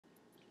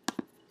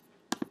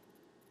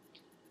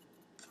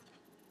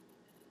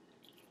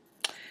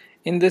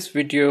In this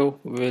video,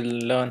 we'll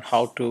learn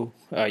how to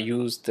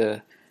use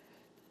the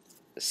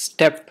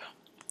step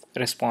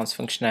response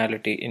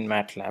functionality in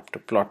MATLAB to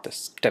plot the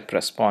step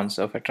response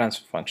of a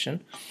transfer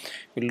function.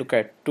 We'll look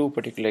at two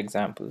particular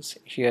examples.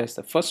 Here's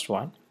the first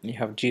one. You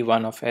have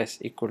g1 of s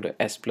equal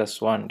to s plus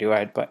 1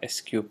 divided by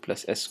s cubed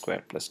plus s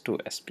squared plus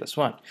 2s plus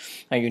 1.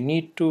 Now you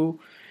need to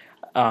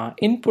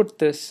input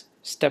this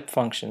step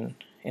function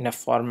in a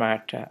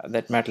format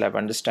that MATLAB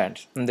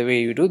understands. And the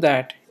way you do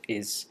that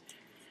is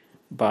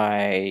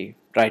by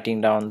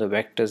writing down the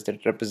vectors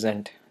that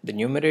represent the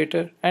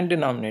numerator and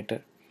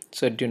denominator.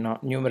 So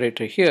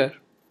numerator here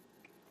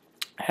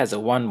has a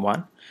 1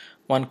 1.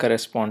 1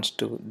 corresponds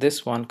to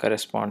this, one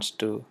corresponds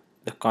to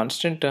the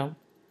constant term,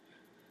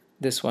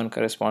 this one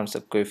corresponds to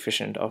the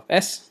coefficient of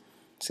s.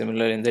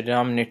 Similar in the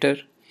denominator,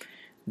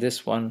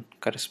 this one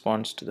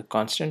corresponds to the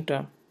constant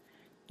term,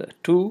 the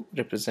 2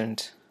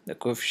 represents the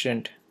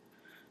coefficient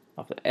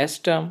of the s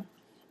term,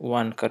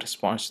 1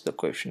 corresponds to the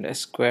coefficient s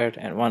squared,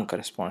 and 1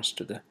 corresponds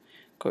to the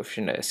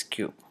coefficient s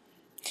cubed.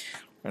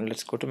 And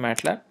let's go to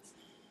MATLAB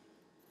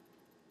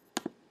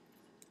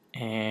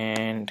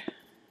and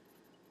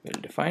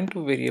we'll define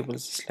two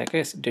variables just like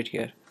I did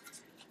here.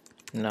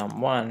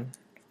 num1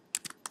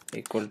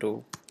 equal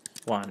to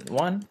 1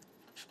 1,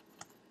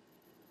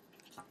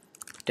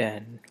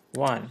 then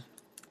 1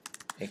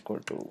 equal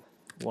to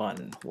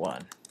 1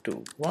 1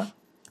 2 1,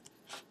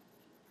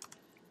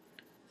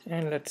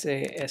 and let's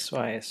say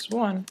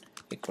sys1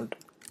 equal to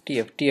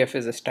tf. Tf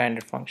is a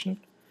standard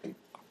function.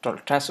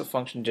 Transfer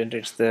function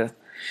generates the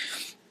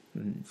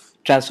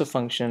transfer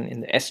function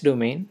in the s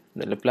domain,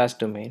 the Laplace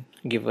domain,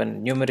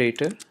 given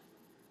numerator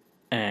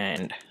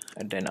and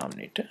a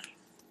denominator.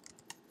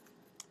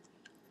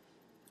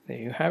 There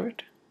you have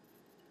it.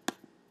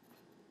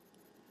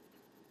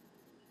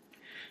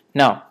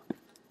 Now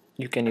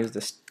you can use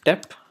the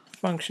step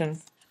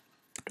function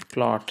to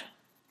plot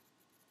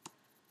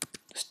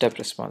the step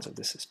response of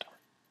the system.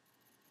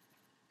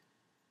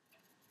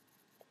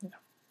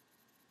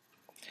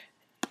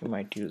 You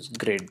might use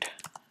grid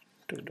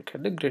to look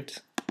at the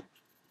grids.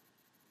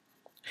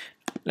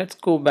 Let's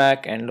go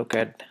back and look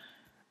at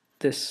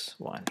this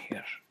one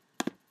here.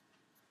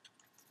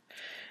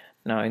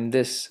 Now in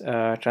this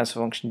transfer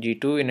function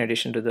g2, in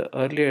addition to the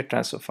earlier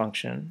transfer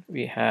function,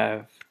 we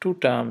have two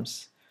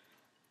terms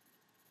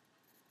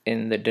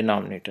in the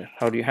denominator.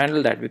 How do you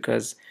handle that?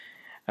 Because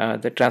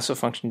the transfer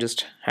function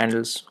just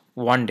handles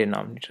one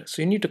denominator.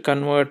 So you need to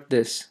convert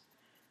this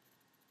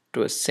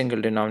to a single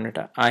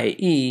denominator,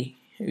 i.e.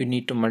 you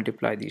need to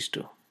multiply these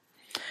two.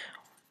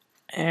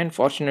 And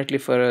fortunately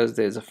for us,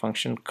 there's a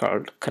function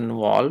called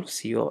convolve,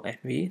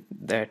 C-O-N-V,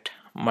 that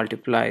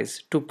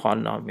multiplies two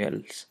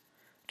polynomials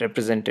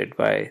represented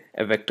by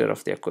a vector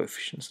of their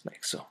coefficients,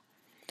 like so.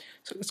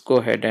 So let's go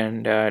ahead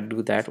and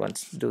do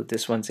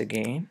this once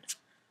again.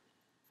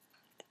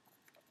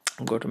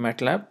 Go to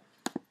MATLAB.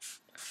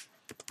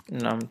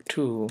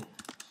 num2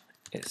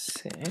 is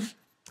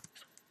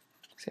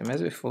same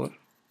as before.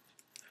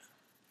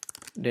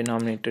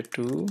 Denominator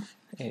 2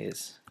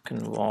 is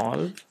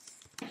convolve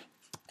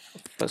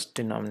first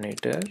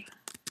denominator,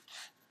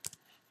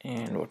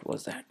 and what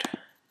was that?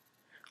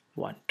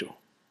 1 2.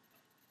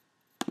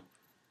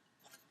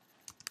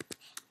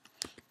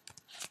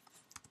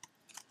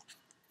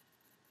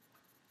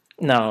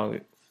 Now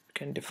we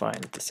can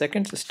define the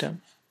second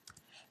system.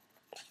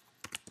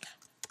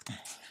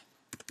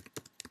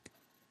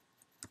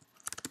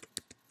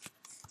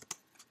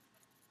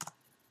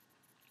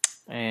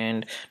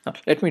 And now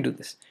let me do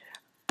this.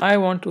 I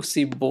want to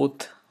see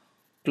both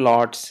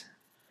plots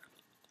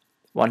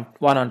one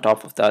on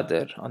top of the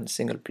other on a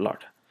single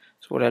plot.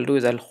 So what I'll do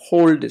is I'll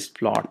hold this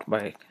plot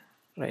by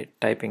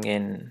typing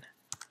in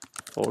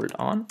hold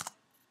on,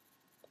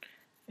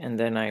 and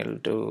then I'll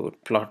do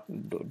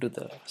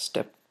the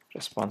step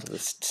response of the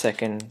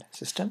second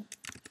system,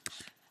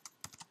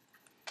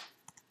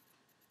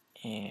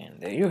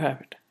 and there you have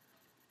it.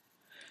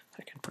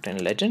 I can put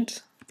in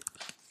legends.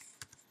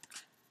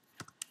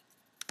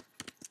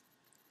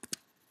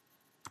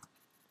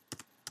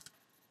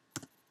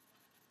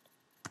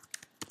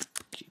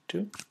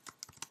 G2.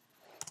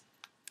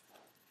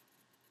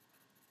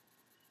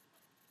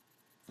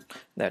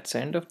 That's the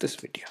end of this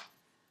video.